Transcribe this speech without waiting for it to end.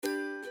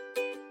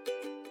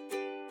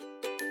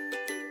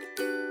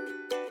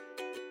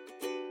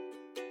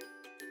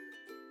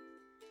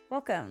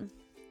Welcome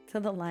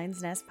to the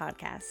Lion's Nest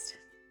podcast.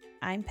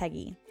 I'm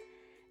Peggy,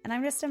 and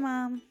I'm just a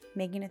mom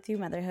making it through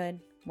motherhood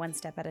one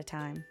step at a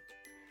time.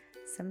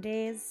 Some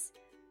days,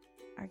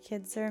 our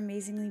kids are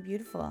amazingly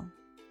beautiful,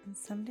 and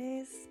some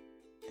days,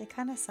 they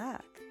kind of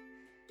suck.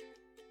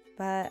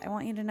 But I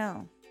want you to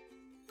know,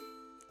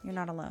 you're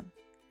not alone.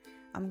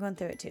 I'm going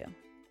through it too.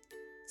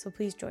 So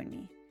please join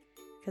me,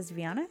 because to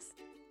be honest,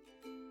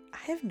 I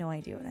have no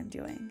idea what I'm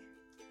doing.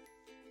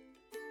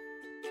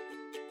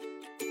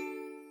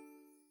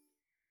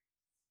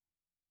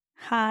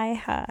 Hi.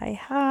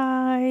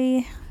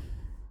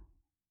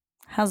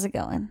 How's it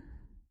going?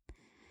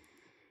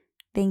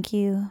 Thank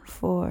you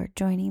for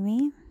joining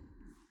me.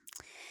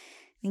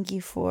 Thank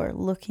you for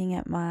looking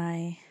at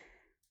my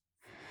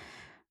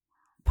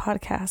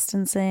podcast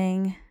and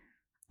saying,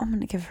 I'm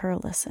going to give her a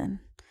listen.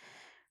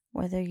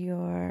 Whether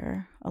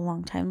you're a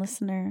longtime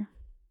listener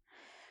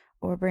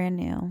or brand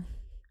new,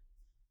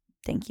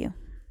 thank you.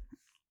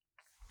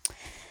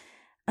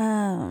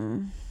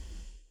 A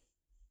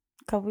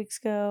couple weeks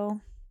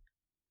ago,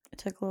 I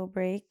took a little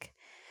break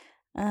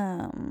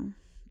from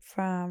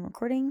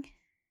recording,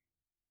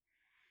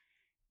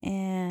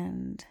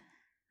 and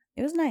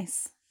it was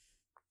nice.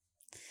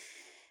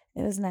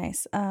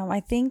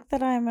 I think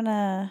that I'm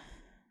gonna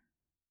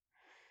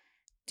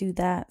do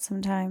that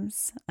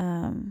sometimes.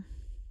 I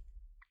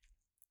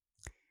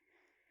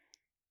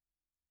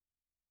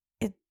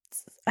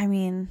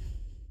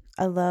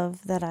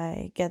love that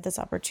I get this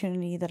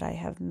opportunity, that I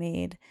have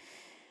made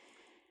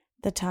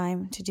the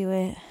time to do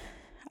it.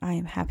 I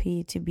am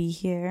happy to be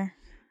here.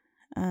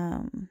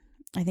 I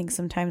think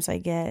sometimes I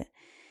get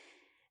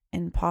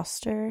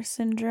imposter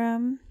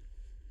syndrome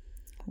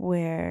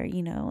where,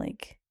 you're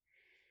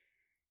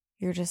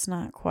just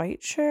not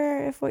quite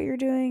sure if what you're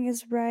doing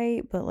is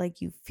right,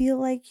 but you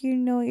feel like you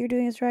know what you're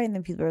doing is right. And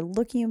then people are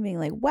looking and being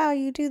like, wow,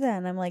 you do that.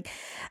 And I'm like,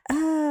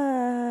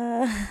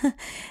 am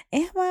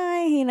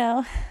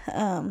I,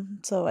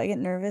 so I get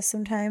nervous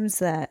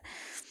sometimes and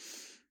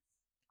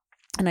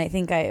I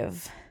think I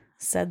have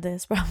said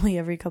this probably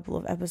every couple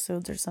of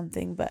episodes or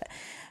something, but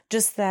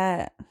just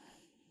that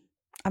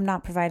I'm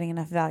not providing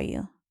enough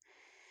value.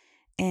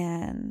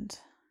 And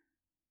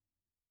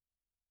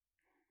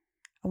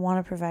I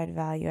want to provide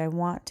value. I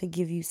want to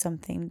give you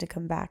something to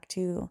come back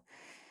to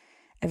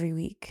every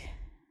week,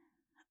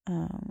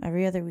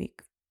 every other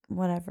week,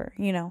 whatever,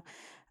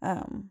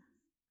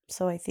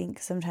 So I think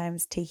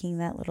sometimes taking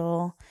that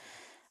little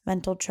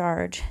mental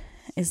charge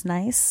is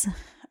nice.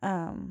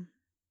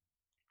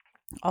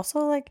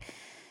 Also,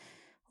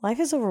 life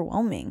is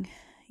overwhelming,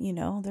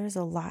 there's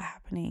a lot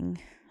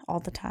happening all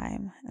the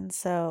time. And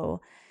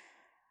so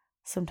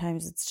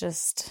sometimes it's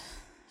just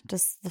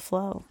the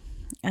flow.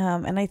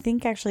 And I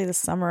think actually this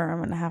summer I'm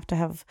going to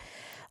have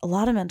a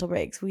lot of mental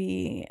breaks.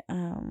 We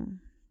have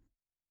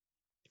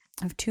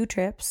 2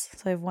 trips.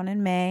 So I have one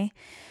in May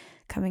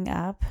coming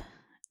up,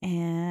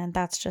 and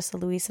that's just a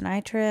Luis and I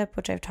trip,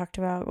 which I've talked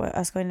about,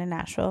 us going to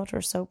Nashville, which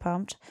we're so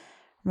pumped.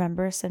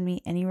 Remember, send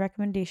me any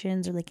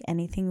recommendations or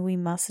anything we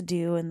must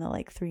do in the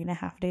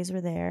 3.5 days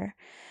we're there.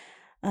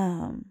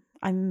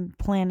 I'm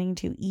planning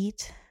to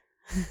eat,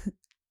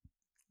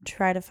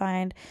 try to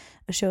find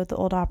a show at the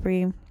Old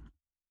Opry,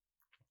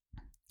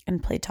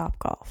 and play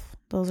Topgolf.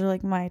 Those are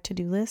my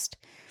to-do list.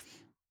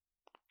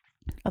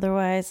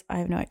 Otherwise, I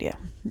have no idea.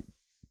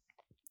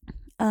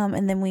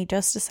 And then we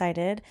just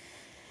decided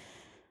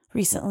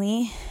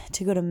recently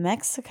to go to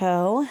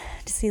Mexico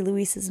to see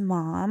Luis's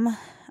mom.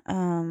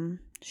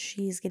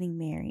 She's getting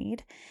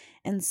married.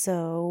 And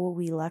so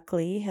we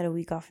luckily had a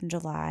week off in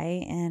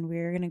July, and we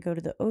were going to go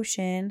to the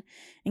ocean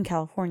in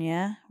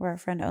California where our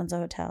friend owns a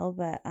hotel.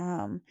 But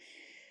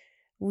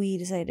we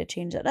decided to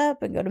change that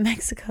up and go to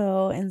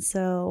Mexico. And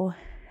so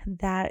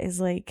that is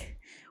we've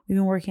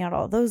been working out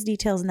all those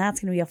details, and that's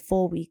going to be a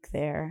full week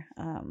there.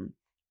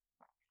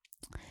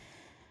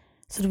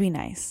 So it'll be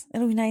nice.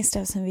 It'll be nice to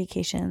have some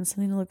vacation,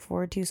 something to look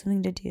forward to,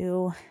 something to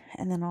do.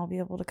 And then I'll be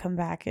able to come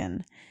back,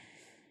 and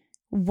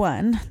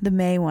the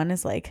May one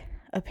is a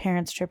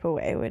parent's trip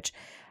away, which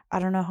I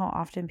don't know how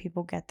often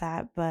people get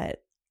that,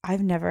 but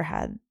I've never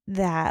had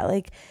that.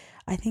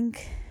 I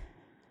think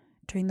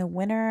during the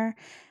winter,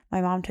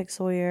 my mom took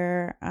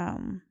Sawyer,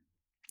 and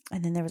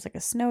then there was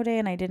a snow day,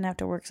 and I didn't have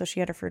to work, so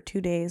she had her for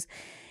 2 days.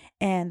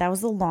 And that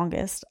was the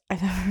longest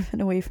I've ever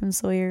been away from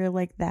Sawyer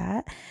like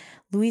that.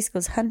 Luis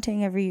goes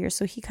hunting every year,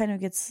 so he kind of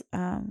gets,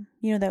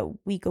 that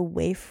week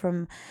away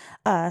from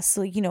us.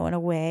 So, in a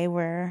way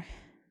where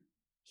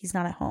he's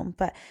not at home.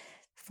 But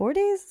 4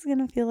 days is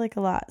going to feel like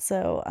a lot.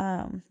 So,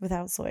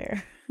 without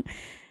Sawyer,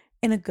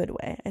 in a good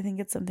way. I think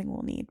it's something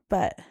we'll need.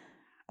 But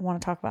I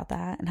want to talk about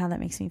that and how that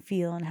makes me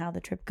feel and how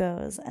the trip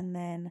goes. And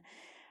then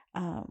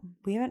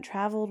we haven't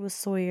traveled with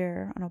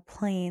Sawyer on a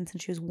plane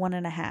since she was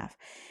 1.5.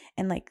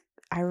 And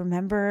I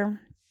remember,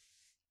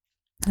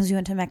 because we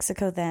went to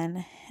Mexico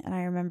then, and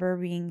I remember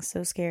being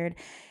so scared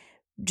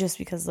just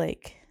because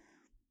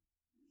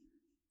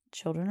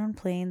children on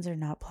planes are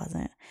not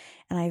pleasant.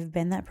 And I've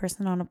been that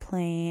person on a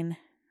plane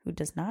who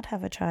does not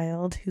have a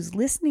child, who's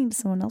listening to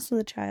someone else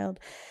with a child.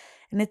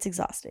 and it's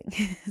exhausting.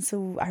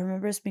 So I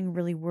remember us being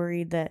really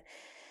worried that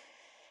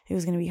it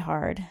was going to be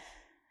hard,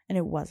 and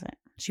it wasn't.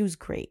 She was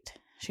great.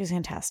 She was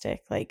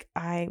fantastic. Like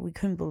we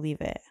couldn't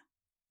believe it.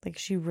 Like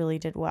she really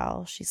did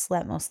well. She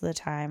slept most of the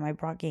time. I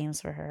brought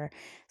games for her,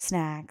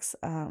 snacks.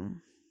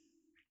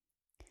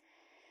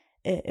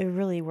 It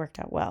really worked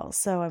out well.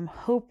 So I'm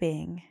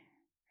hoping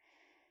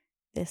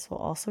this will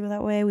also go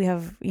that way. We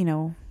have,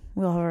 we'll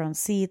have our own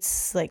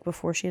seats. Like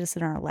before she had to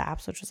sit on our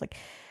laps, which was like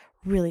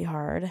really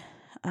hard.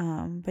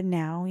 But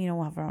now,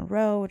 we'll have our own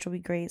row, which will be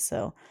great.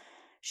 So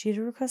she had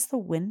to request the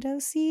window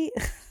seat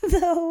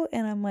though.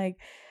 And I'm like,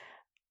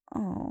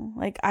 oh,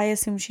 like I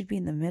assumed she'd be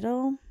in the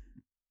middle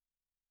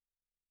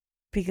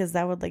because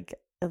that would like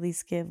at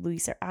least give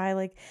Luis or I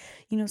like,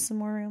 some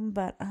more room.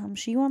 But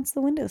she wants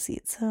the window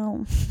seat.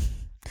 So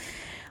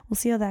we'll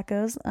see how that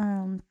goes.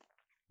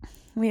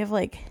 We have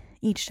like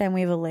each time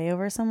we have a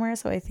layover somewhere.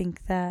 So I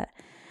think that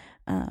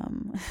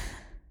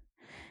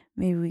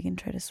maybe we can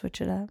try to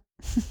switch it up.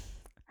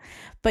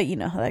 But you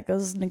know how that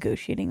goes,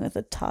 negotiating with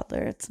a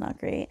toddler. It's not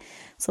great.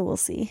 So we'll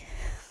see.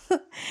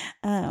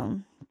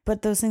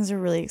 But those things are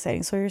really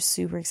exciting. So we're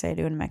super excited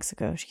to go to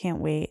Mexico. She can't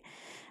wait.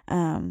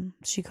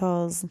 She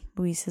calls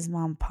Luis's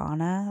mom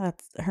Pana.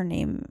 Her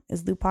name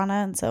is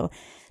Lupana. And so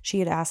she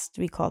had asked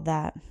to be called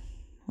that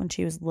when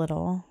she was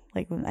little.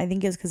 Like I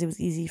think it was because it was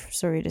easy for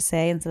Sori to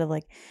say instead of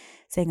like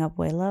saying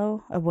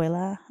abuela.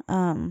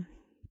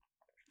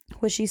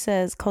 What she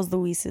calls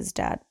Luis's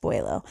dad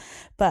Buelo.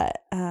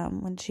 But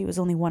when she was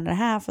only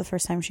 1.5, the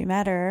first time she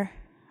met her,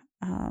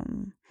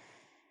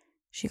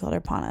 she called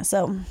her Pana.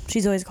 So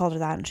she's always called her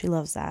that, and she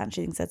loves that, and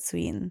she thinks that's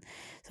sweet. And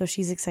so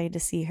she's excited to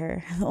see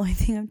her. The only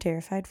thing I'm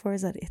terrified for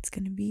is that it's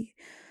going to be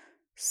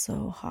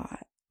so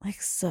hot,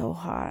 like so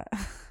hot.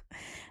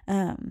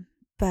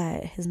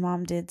 But his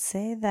mom did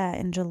say that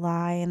in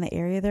July in the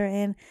area they're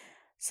in,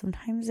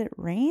 sometimes it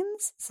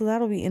rains. So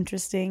that'll be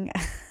interesting.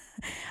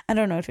 I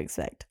don't know what to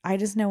expect. I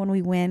just know when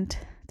we went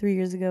 3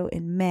 years ago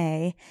in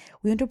May,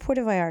 we went to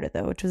Puerto Vallarta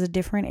though, which was a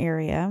different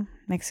area.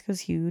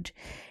 Mexico's huge.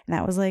 And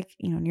that was like,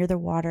 near the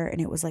water,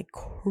 and it was like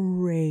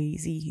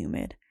crazy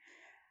humid.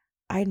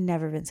 I'd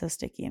never been so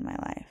sticky in my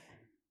life.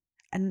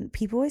 And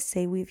people always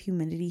say we have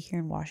humidity here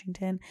in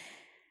Washington.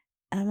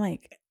 And I'm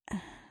like,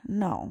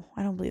 no,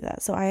 I don't believe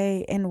that. So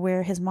and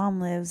where his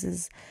mom lives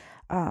is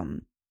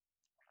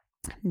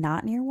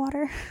not near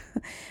water.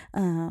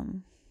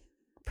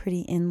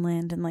 Pretty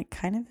inland and like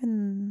kind of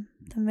in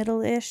the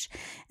middle-ish.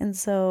 And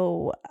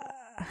so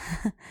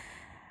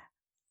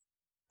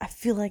I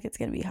feel like it's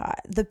gonna be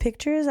hot. The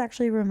pictures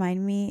actually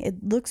remind me,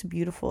 it looks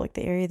beautiful, like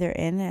the area they're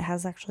in. It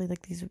has actually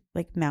like these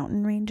like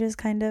mountain ranges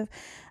kind of,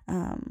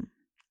 and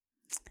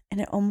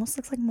it almost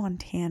looks like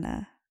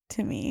Montana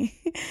to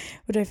me,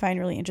 which I find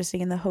really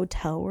interesting. And the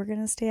hotel we're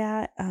gonna stay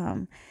at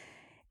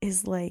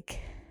is like,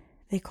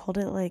 they called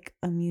it like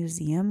a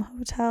museum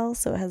hotel.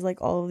 So it has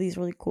like all of these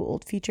really cool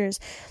old features.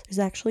 There's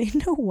actually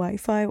no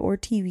Wi-Fi or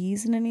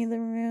TVs in any of the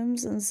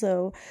rooms. And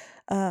so,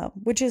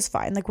 which is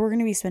fine. Like we're going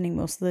to be spending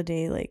most of the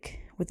day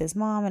like with his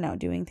mom and out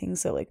doing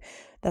things. So like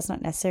that's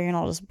not necessary. And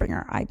I'll just bring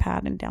our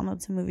iPad and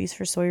download some movies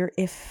for Sawyer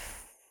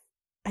if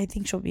I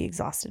think she'll be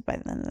exhausted by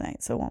the end of the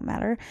night. So it won't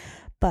matter.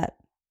 But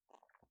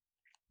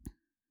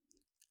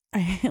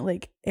I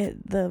like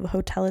it. The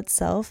hotel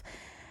itself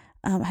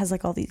has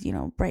like all these,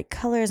 bright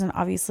colors and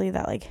obviously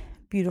that like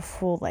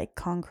beautiful like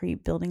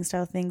concrete building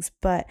style things,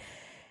 but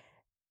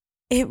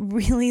it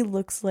really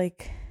looks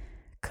like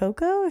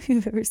Coco, if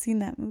you've ever seen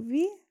that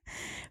movie.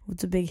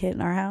 It's a big hit in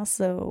our house.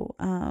 So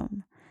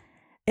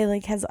it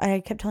like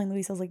I kept telling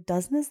Luis, I was like,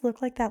 doesn't this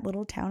look like that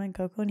little town in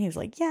Coco? And he was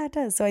like, yeah, it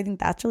does. So I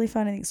think that's really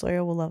fun. I think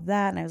Sawyer will love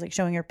that. And I was like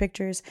showing her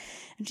pictures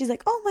and she's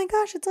like, oh my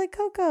gosh, it's like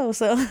Coco.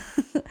 So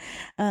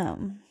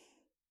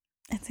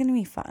it's gonna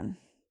be fun.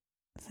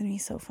 It's gonna be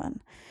so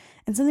fun.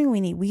 And something we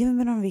need. We haven't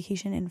been on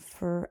vacation in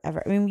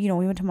forever. I mean,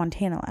 we went to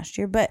Montana last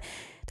year, but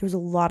there was a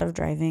lot of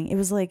driving. It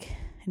was like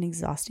an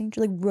exhausting,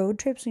 like road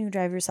trips when you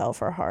drive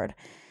yourself are hard.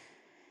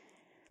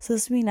 So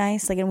this would be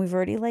nice. Like, and we've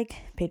already like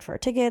paid for our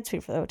tickets,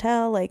 paid for the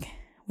hotel. Like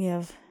we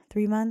have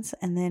 3 months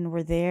and then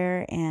we're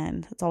there,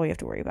 and that's all we have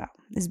to worry about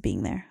is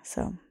being there.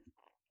 So,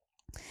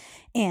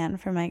 and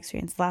from my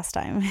experience last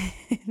time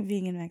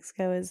being in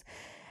Mexico is,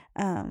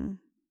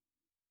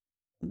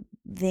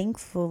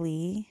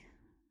 thankfully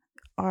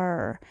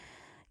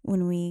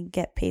when we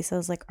get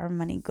pesos, like our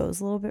money goes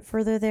a little bit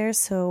further there.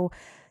 So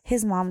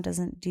his mom she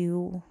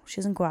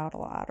doesn't go out a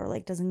lot or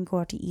like doesn't go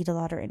out to eat a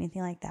lot or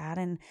anything like that.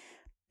 And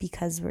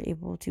because we're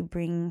able to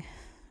bring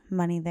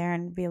money there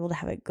and be able to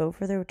have it go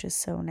further, which is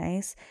so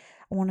nice,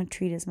 I want to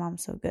treat his mom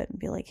so good and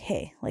be like,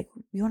 hey, like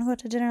you want to go out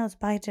to dinner? Let's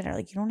buy dinner.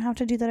 Like you don't have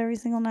to do that every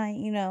single night,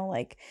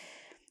 like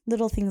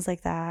little things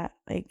like that.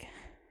 Like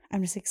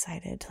I'm just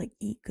excited to like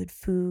eat good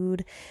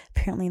food.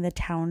 Apparently the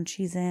town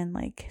she's in,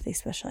 like they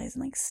specialize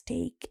in like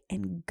steak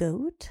and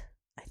goat,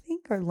 I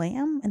think, or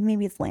lamb, and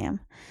maybe it's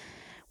lamb,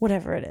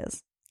 whatever it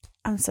is.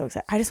 I'm so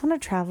excited. I just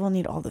want to travel and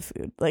eat all the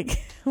food. Like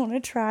I want to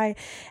try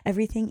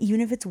everything,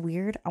 even if it's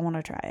weird. I want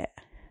to try it.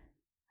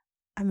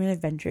 I'm an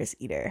adventurous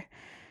eater.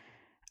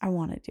 I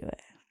want to do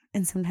it.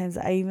 And sometimes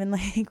I even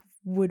like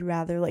would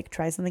rather like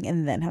try something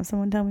and then have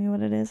someone tell me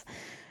what it is.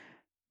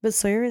 But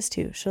Sawyer is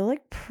too. She'll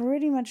like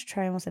pretty much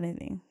try almost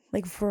anything.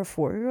 Like for a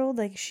 4-year-old,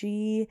 like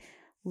she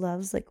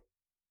loves like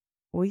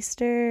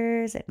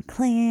oysters and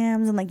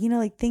clams and like,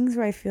 like things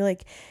where I feel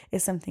like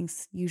is something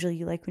usually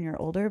you like when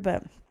you're older.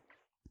 But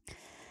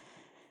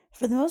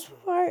for the most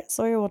part,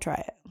 Sawyer will try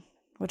it,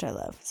 which I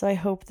love. So I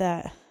hope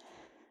that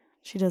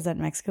she does that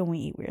in Mexico when we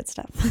eat weird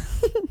stuff.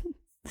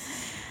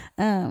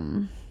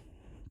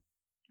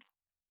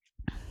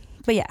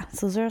 But yeah,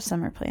 so those are our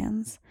summer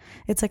plans.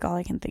 It's like all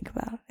I can think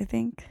about, I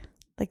think.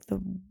 Like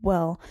the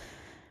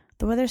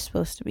weather's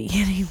supposed to be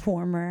getting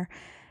warmer.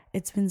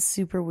 It's been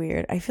super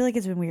weird. I feel like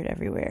it's been weird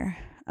everywhere.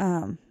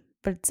 But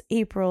it's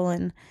April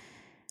and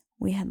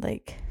we had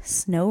like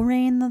snow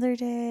rain the other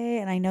day,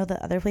 and I know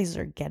that other places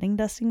are getting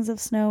dustings of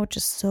snow, which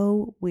is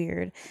so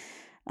weird.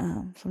 So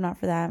I'm not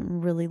for that.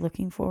 I'm really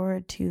looking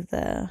forward to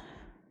the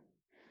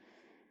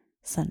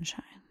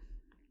sunshine.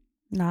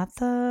 Not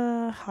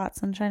the hot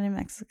sunshine in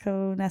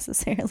Mexico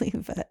necessarily,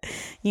 but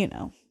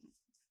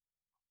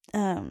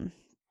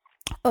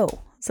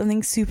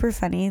something super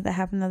funny that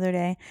happened the other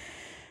day.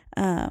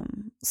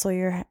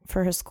 Sawyer,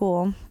 for her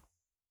school,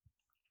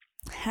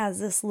 has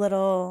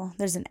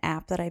there's an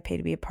app that I pay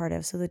to be a part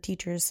of. So the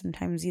teachers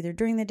sometimes either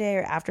during the day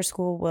or after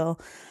school will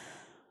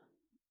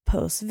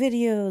post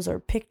videos or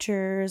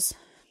pictures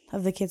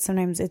of the kids.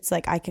 Sometimes it's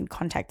like I can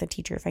contact the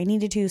teacher if I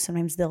needed to.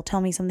 Sometimes they'll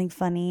tell me something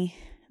funny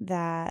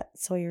that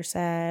Sawyer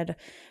said,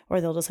 or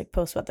they'll just like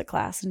post about the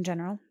class in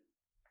general.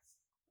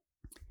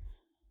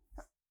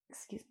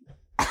 Excuse me.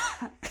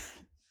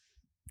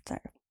 Sorry.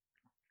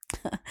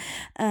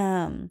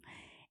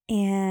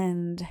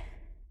 And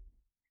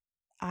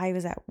I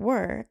was at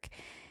work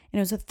and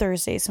it was a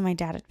Thursday, so my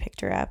dad had picked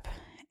her up,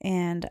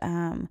 and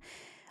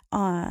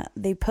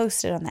they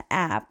posted on the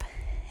app,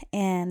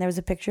 and there was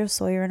a picture of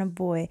Sawyer and a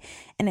boy,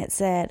 and it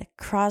said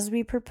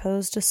Crosby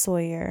proposed to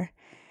Sawyer,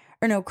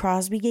 or no,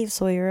 Crosby gave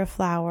Sawyer a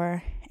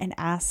flower and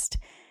asked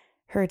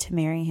her to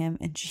marry him,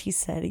 and she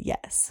said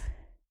yes.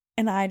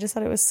 And I just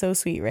thought it was so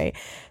sweet, right?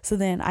 So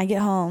then I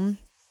get home,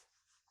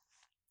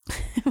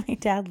 my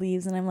dad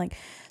leaves, and I'm like,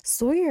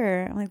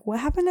 Sawyer, I'm like, what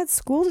happened at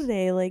school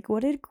today? Like,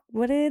 what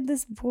did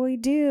this boy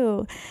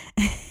do?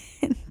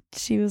 And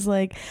she was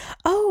like,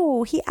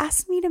 oh, he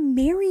asked me to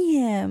marry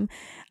him.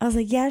 I was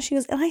like, yeah. She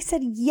goes, and I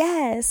said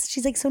yes.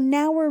 She's like, so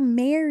now we're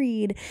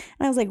married.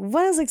 And I was like,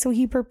 what? I was like, so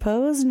he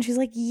proposed? And she's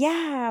like,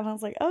 yeah. And I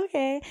was like,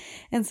 okay.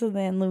 And so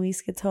then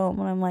Luis gets home,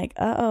 and I'm like,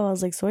 uh-oh. I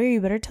was like, Sawyer,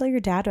 you better tell your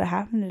dad what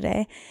happened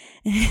today.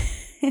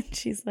 And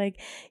she's like,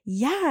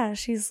 yeah.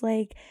 She's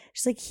like,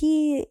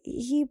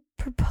 he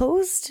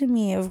proposed to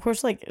me. Of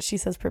course, like she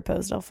says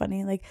proposed, all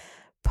funny, like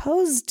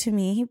posed to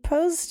me. He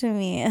posed to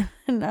me.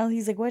 And now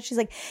he's like, what? She's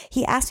like,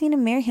 he asked me to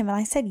marry him, and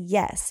I said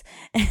yes.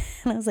 And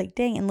I was like,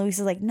 dang. And Luis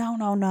is like,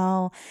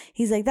 no.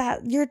 He's like,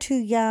 that you're too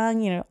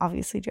young,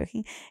 obviously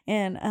joking.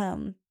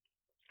 And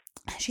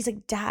she's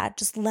like, Dad,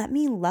 just let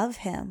me love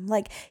him.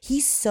 Like,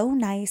 he's so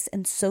nice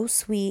and so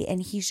sweet,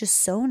 and he's just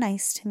so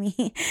nice to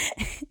me.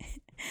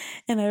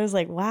 And I was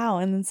like, wow.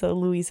 And then so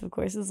Luis, of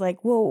course, is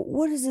like, well,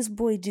 what does this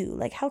boy do?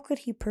 Like, how could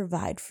he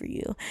provide for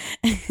you?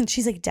 And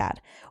she's like, Dad,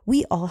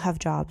 we all have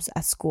jobs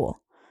at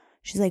school.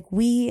 She's like,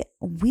 we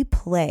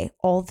play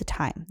all the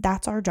time.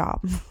 That's our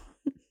job.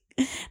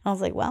 I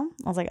was like,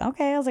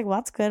 okay. I was like, well,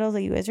 that's good. I was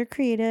like, you guys are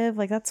creative.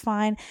 Like, that's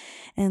fine.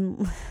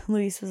 And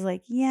Luis was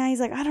like, yeah. He's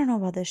like, I don't know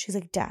about this. She's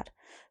like, Dad,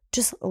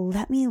 just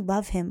let me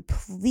love him,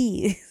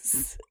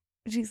 please.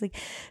 She's like,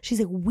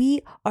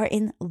 we are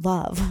in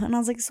love. And I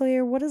was like,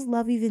 Sawyer, what does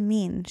love even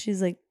mean? She's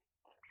like,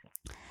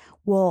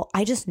 well,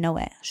 I just know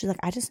it. She's like,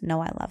 I just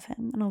know I love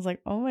him. And I was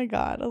like, oh my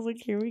God. I was like,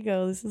 here we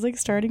go. This is like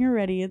starting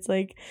already. It's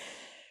like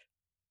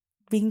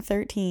being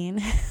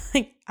 13.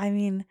 Like, I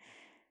mean,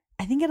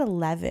 I think at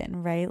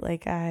 11, right?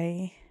 Like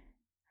I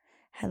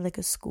had like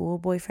a school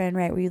boyfriend,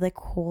 right? Where you like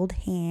hold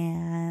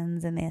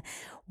hands and they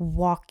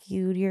walk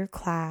you to your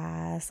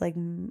class. Like,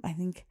 I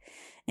think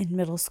in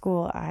middle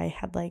school, I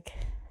had like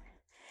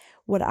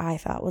what I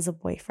thought was a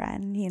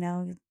boyfriend,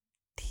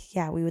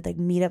 Yeah, we would like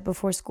meet up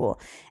before school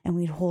and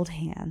we'd hold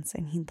hands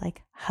and he'd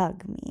like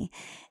hug me.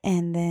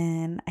 And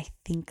then I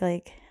think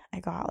like I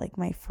got like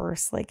my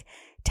first like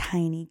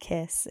tiny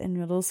kiss in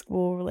middle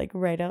school, like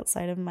right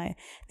outside of I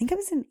think I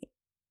was in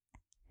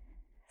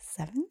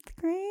 7th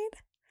grade,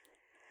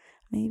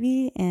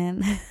 maybe.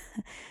 And I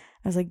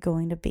was like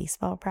going to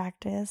baseball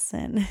practice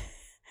and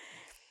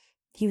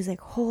he was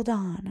like, hold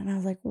on. And I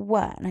was like,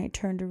 what? And I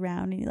turned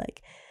around and he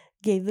like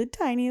gave the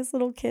tiniest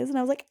little kiss, and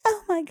I was like,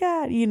 oh my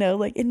God,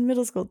 like in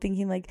middle school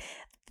thinking like,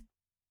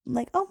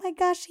 oh my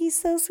gosh,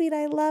 he's so sweet,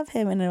 I love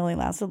him. And it only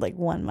lasted like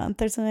 1 month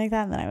or something like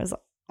that, and then I was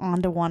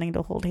on to wanting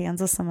to hold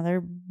hands with some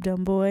other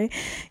dumb boy,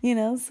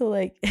 so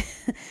like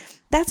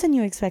that's when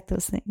you expect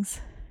those things.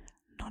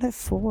 Not at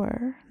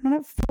 4,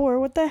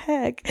 what the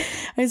heck.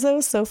 I thought it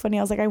was so funny.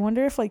 I was like, I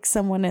wonder if like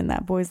someone in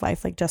that boy's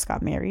life like just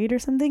got married or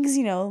something, because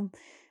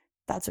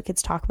that's what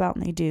kids talk about,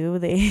 and they do.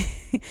 They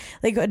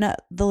the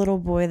little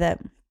boy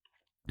that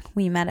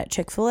we met at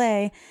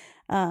Chick-fil-A,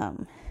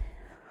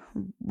 a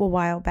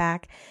while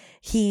back,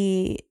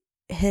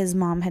 his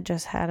mom had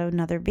just had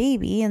another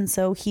baby, and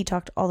so he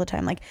talked all the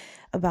time like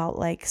about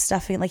like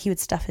stuffing, like he would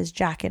stuff his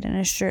jacket in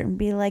his shirt and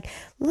be like,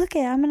 look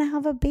at, I'm gonna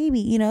have a baby,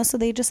 you know. So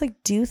they just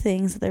like do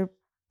things that their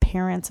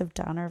parents have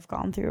done or have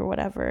gone through or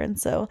whatever. And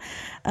so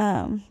but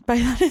I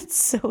thought it's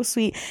so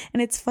sweet.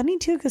 And it's funny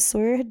too, because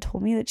Sawyer had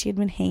told me that she had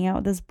been hanging out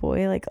with this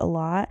boy like a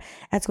lot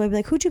at school. I'd be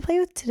like, who'd you play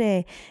with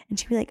today? And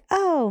she'd be like,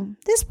 oh,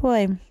 this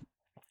boy.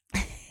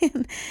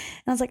 And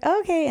I was like, oh,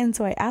 okay. And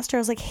so I asked her,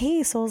 I was like,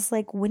 hey, so I was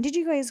like, when did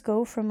you guys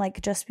go from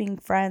like just being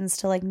friends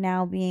to like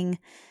now being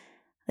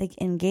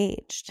like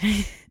engaged?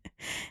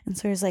 And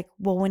so he was like,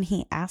 well, when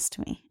he asked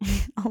me.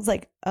 I was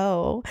like,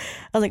 oh.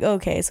 I was like,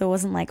 okay, so it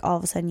wasn't like all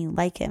of a sudden you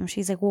like him.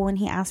 She's like, well, when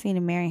he asked me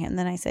to marry him,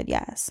 then I said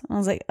yes. I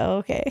was like, oh,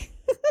 okay.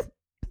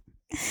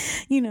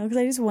 You know, because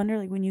I just wonder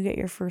like when you get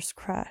your first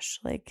crush,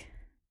 like,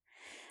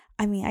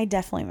 I mean, I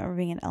definitely remember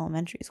being in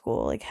elementary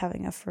school, like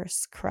having a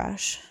first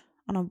crush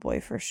on a boy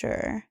for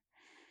sure.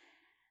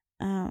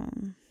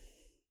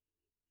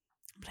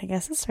 But I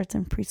guess it starts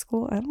in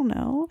preschool. I don't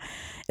know.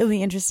 It'll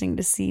be interesting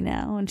to see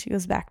now when she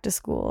goes back to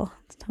school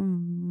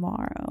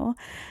tomorrow,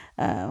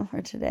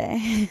 or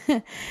today,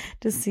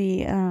 to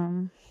see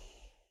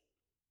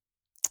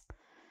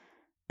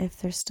if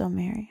they're still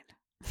married.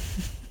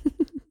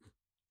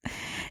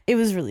 It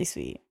was really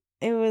sweet.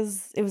 It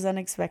was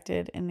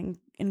unexpected and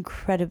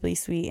incredibly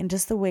sweet, and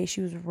just the way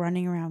she was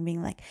running around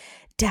being like,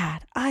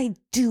 Dad, I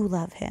do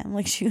love him.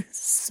 Like she was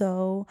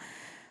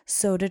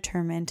so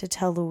determined to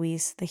tell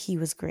Luis that he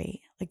was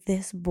great. Like,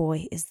 this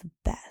boy is the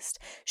best.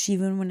 She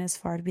even went as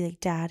far to be like,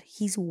 Dad,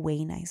 he's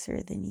way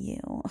nicer than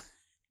you.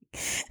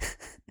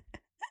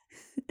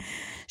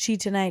 She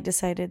tonight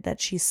decided that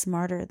she's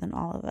smarter than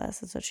all of us.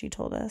 That's what she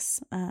told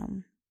us.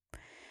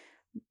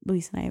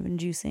 Luis and I have been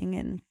juicing,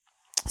 and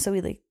so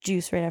we like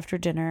juice right after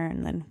dinner,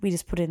 and then we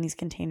just put it in these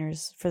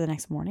containers for the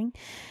next morning.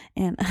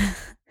 And,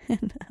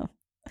 and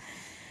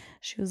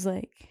she's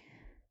like,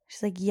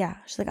 yeah.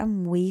 She's like,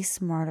 I'm way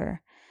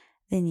smarter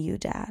than you,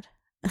 Dad.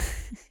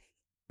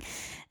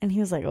 And he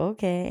was like,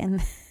 okay.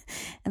 And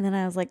then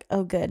I was like,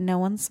 oh, good. No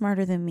one's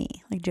smarter than me,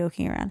 like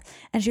joking around.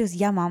 And she goes,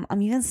 yeah, Mom,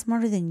 I'm even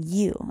smarter than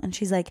you. And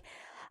she's like,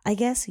 I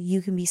guess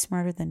you can be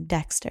smarter than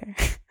Dexter.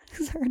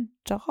 Who's her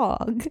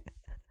dog.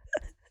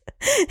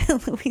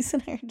 And Luis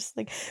and I are just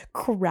like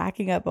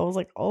cracking up. I was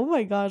like, oh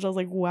my gosh. I was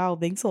like, wow,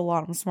 thanks a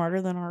lot. I'm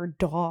smarter than our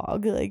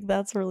dog. Like,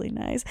 that's really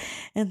nice.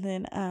 And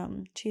then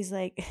she's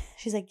like,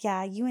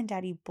 yeah, you and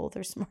Daddy both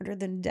are smarter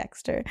than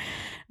Dexter.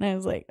 And I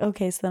was like,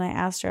 okay. So then I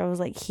asked her, I was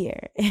like,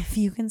 here, if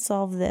you can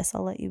solve this,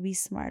 I'll let you be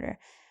smarter.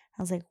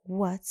 I was like,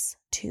 what's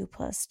 2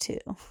 + 2?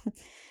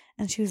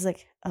 And she was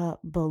like,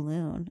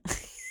 balloon.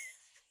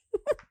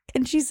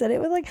 And she said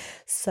it with like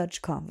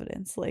such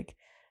confidence, like,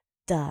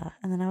 duh.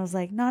 And then I was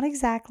like, not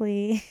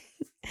exactly.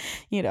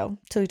 You know,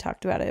 till we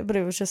talked about it, but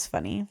it was just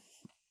funny.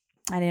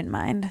 I didn't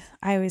mind.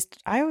 I always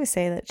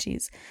say that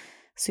she's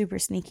super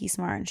sneaky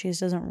smart and she just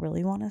doesn't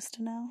really want us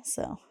to know,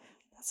 so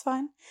that's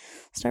fine.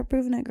 Start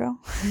proving it, girl.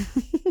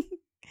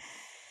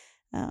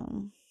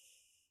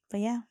 But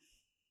yeah.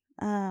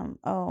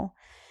 Oh,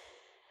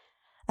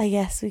 I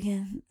guess we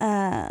can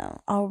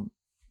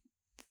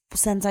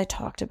since I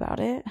talked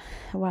about it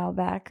a while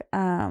back,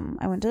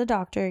 I went to the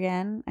doctor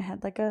again. I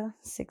had like a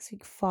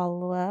 6-week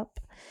follow-up,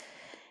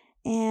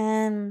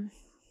 and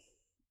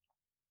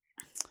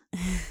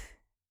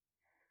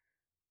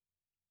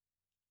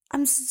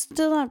I'm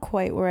still not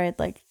quite where I'd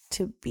like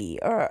to be,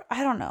 or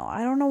I don't know.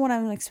 I don't know what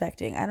I'm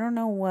expecting. I don't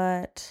know.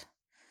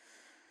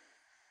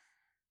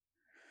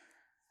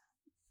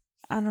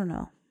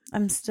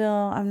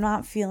 I'm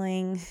not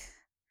feeling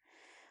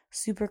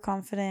super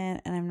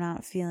confident, and I'm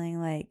not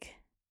feeling like,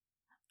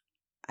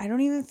 I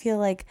don't even feel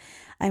like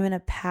I'm in a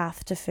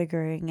path to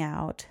figuring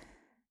out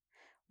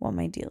what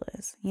my deal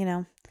is, you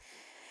know?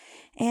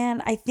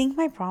 And I think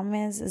my problem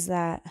is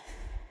that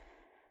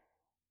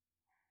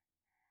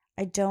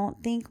I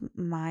don't think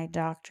my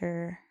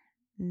doctor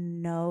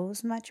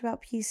knows much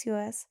about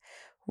PCOS,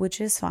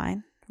 which is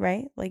fine,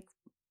 right? Like,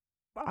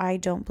 I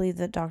don't believe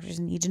that doctors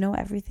need to know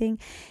everything.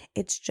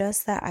 It's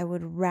just that I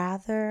would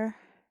rather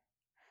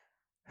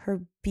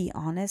her be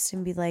honest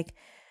and be like,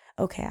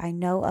 okay, I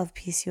know of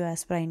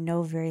PCOS, but I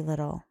know very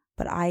little,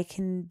 but I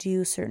can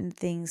do certain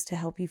things to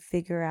help you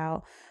figure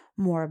out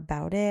more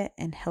about it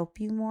and help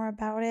you more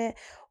about it.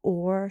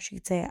 Or she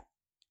could say,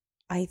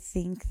 I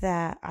think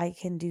that I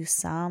can do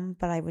some,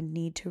 but I would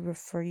need to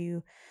refer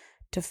you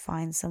to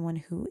find someone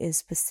who is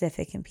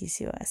specific in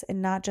PCOS,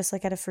 and not just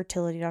like at a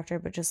fertility doctor,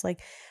 but just like,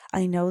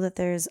 I know that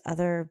there's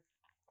other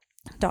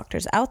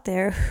doctors out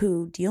there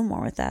who deal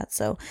more with that.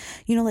 So,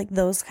 you know, like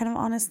those kind of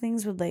honest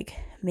things would like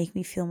make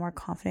me feel more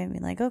confident,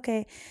 being like,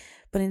 okay.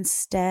 But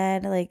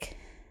instead, like,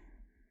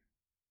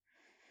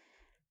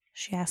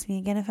 she asked me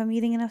again if I'm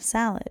eating enough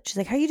salad. She's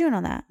like, how are you doing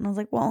on that? And I was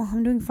like, well,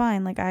 I'm doing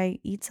fine. Like, I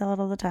eat salad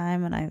all the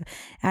time, and I've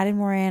added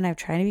more in. I've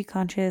tried to be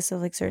conscious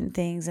of like certain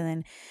things, and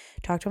then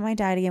talked about my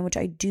diet again, which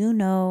I do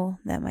know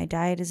that my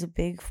diet is a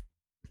big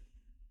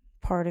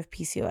part of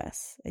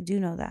PCOS. I do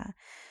know that.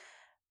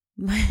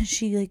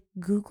 She like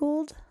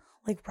Googled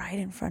like right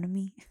in front of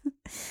me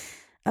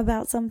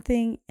about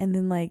something, and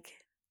then like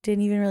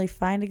didn't even really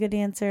find a good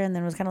answer, and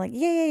then was kind of like,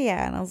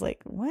 yeah. And I was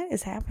like, what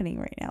is happening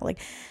right now? Like,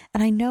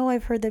 and I know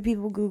I've heard that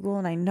people Google,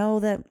 and I know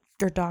that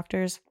they're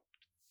doctors.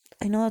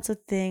 I know that's a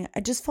thing. I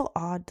just felt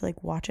odd to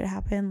like watch it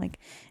happen like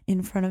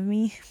in front of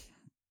me.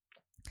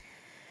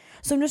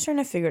 So I'm just trying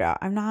to figure it out.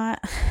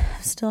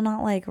 Still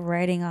not like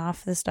writing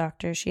off this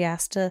doctor. She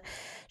asked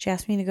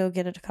me to go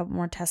get a couple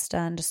more tests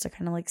done just to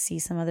kind of like see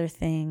some other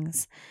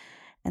things.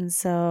 And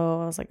so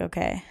I was like,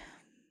 okay.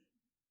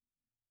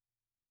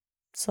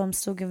 So I'm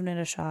still giving it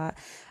a shot.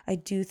 I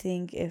do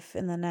think if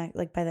in the next,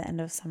 like by the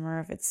end of summer,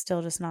 if it's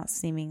still just not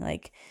seeming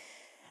like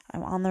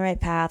I'm on the right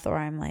path, or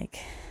I'm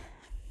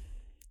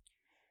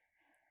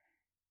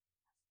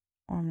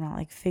not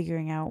like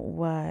figuring out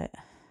what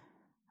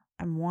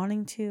I'm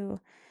wanting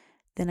to,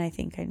 then I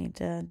think I need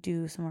to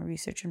do some more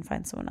research and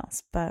find someone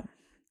else. But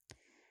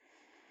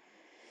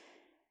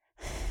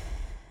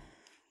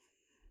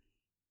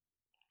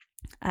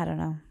I don't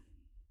know.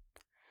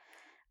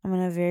 I'm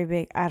in a very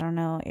big, I don't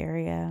know,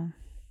 area.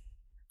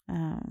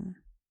 I'm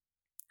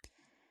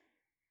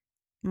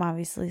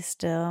obviously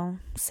still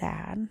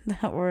sad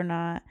that we're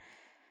not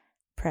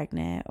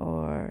pregnant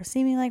or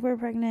seeming like we're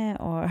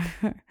pregnant or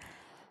on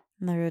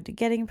the road to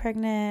getting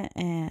pregnant,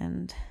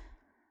 and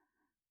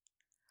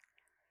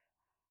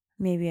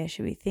maybe I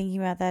should be thinking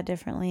about that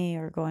differently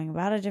or going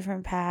about a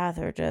different path,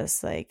 or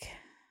just like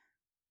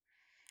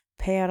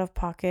pay out of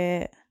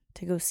pocket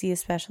to go see a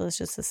specialist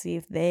just to see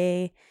if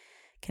they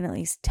can at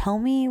least tell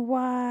me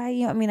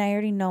why. I mean, I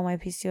already know my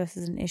PCOS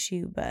is an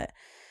issue, but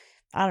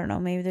I don't know,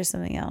 maybe there's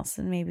something else,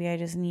 and maybe I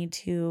just need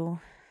to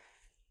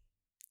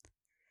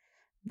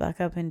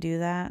buck up and do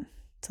that.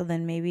 So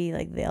then maybe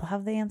like they'll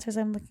have the answers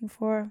I'm looking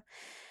for,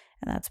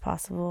 and that's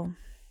possible.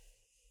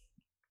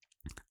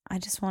 I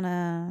just want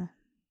to,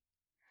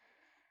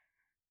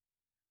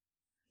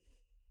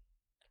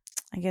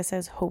 I guess I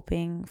was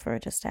hoping for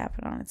it just to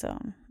happen on its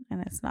own,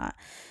 and it's not.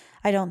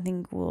 I don't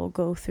think we'll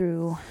go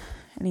through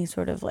any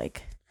sort of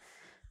like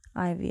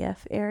IVF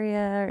area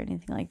or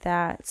anything like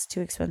that. It's too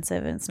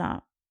expensive and it's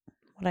not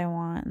what I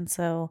want. And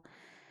so,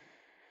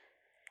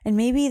 and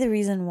maybe the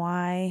reason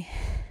why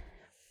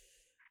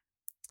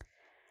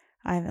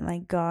I haven't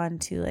like gone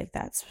to like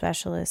that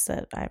specialist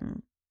that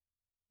I'm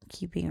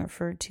keeping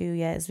referred to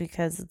yet is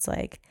because it's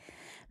like,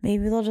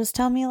 maybe they'll just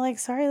tell me like,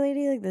 sorry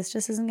lady, like this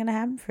just isn't going to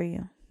happen for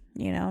you,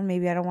 and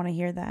maybe I don't want to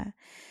hear that.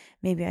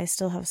 Maybe I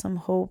still have some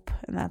hope,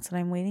 and that's what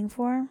I'm waiting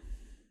for.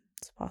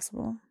 It's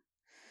possible.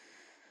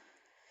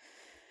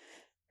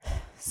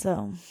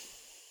 So,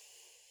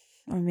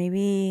 or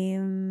maybe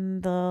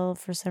they'll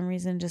for some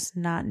reason just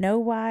not know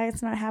why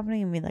it's not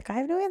happening and be like, I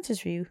have no answers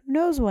for you. Who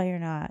knows why you're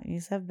not? You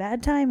just have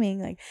bad timing.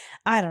 Like,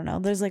 I don't know.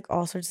 There's like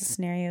all sorts of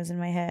scenarios in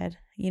my head.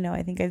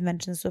 I think I've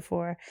mentioned this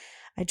before.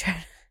 I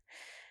try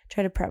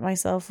to prep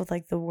myself with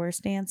like the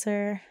worst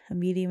answer, a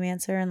medium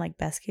answer, and like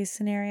best case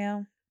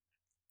scenario.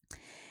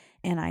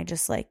 And I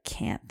just like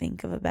can't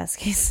think of a best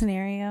case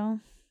scenario.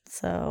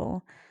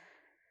 So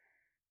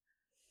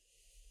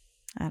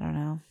I don't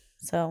know.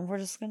 So I'm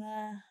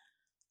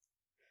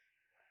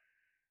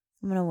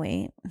gonna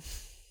wait.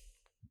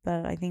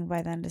 But I think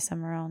by the end of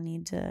summer I'll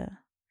need to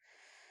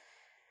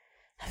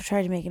have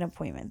tried to make an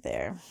appointment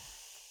there.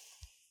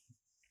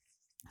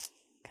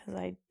 Because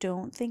I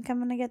don't think I'm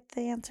gonna get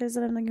the answers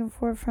that I'm looking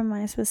for from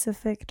my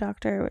specific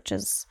doctor, which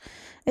is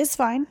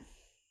fine.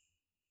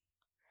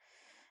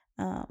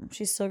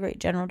 She's still a great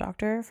general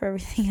doctor for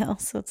everything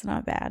else, so it's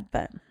not bad,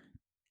 but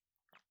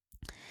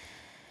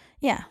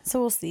yeah, so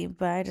we'll see.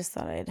 But I just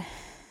thought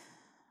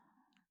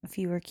if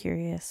you were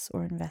curious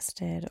or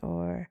invested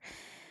or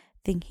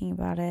thinking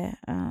about it,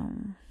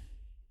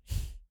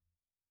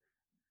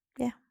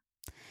 yeah,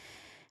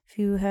 if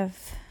you have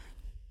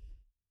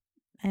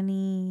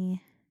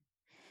any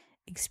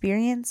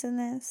experience in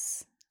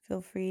this,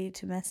 feel free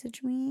to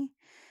message me.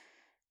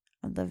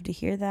 I'd love to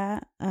hear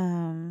that.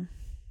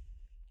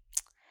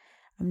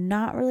 I'm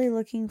not really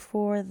looking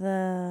for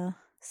the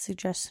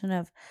suggestion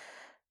of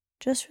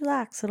just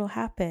relax, it'll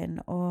happen,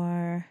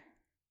 or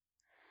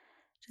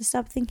just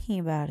stop thinking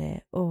about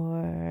it,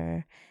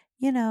 or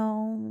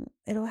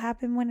it'll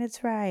happen when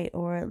it's right,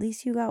 or at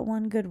least you got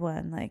one good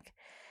one. Like,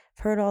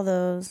 I've heard all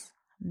those.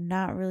 I'm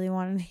not really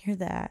wanting to hear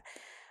that.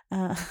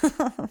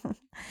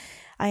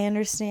 I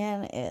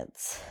understand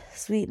it's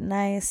sweet and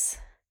nice.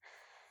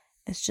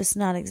 It's just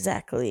not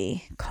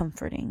exactly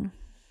comforting.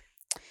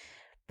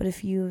 But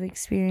if you've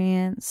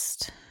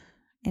experienced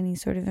any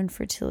sort of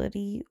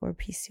infertility or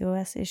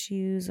PCOS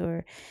issues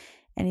or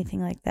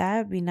anything like that,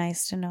 it'd be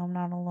nice to know I'm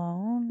not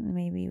alone.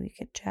 Maybe we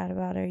could chat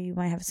about it, or you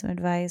might have some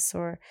advice,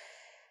 or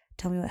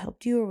tell me what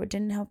helped you or what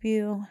didn't help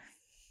you.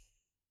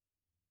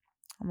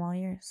 I'm all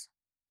ears.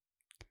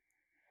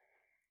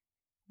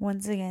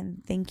 Once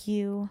again, thank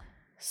you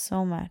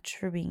so much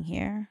for being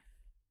here.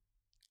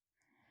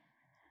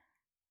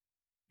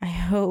 I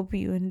hope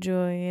you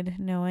enjoyed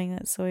knowing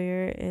that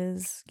Sawyer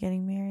is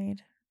getting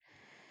married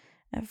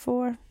at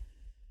 4.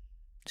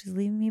 She's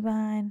leaving me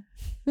behind.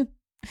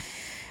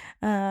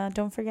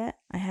 Don't forget,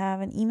 I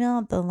have an email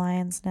at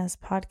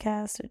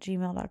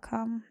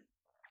thelionsnestpodcast@gmail.com.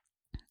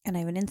 And I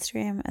have an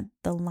Instagram at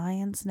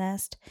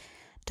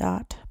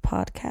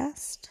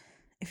thelionsnest.podcast.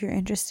 If you're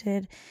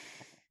interested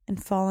in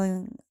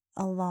following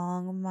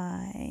along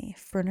my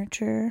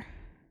furniture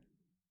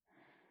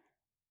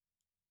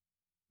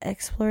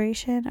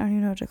exploration, I don't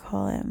even know what to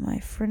call it, my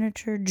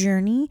furniture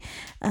journey,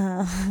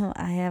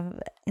 I have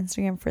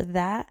Instagram for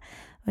that,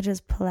 which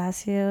is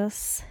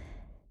Palacios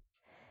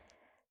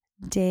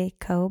de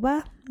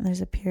Coba.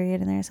 There's a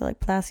period in there, so like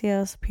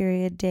Palacios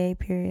period de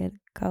period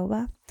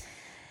Coba.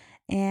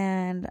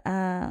 And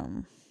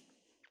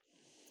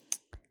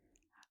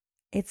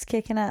it's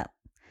kicking up.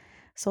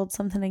 Sold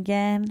something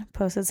again,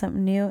 posted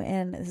something new,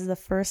 and this is the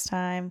first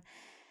time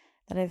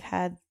that I've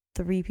had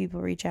 3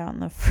 people reach out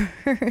in the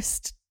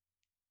first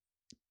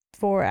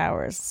 4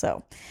 hours.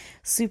 So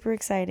super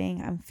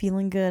exciting. I'm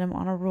feeling good. I'm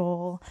on a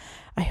roll.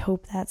 I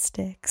hope that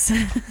sticks.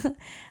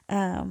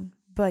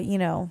 But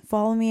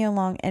follow me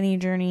along any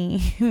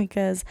journey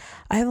because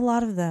I have a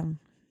lot of them,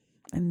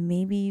 and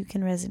maybe you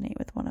can resonate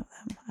with one of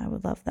them. I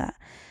would love that.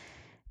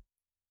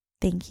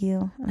 Thank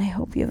you, and I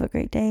hope you have a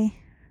great day,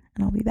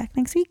 and I'll be back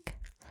next week.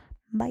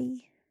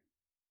 Bye.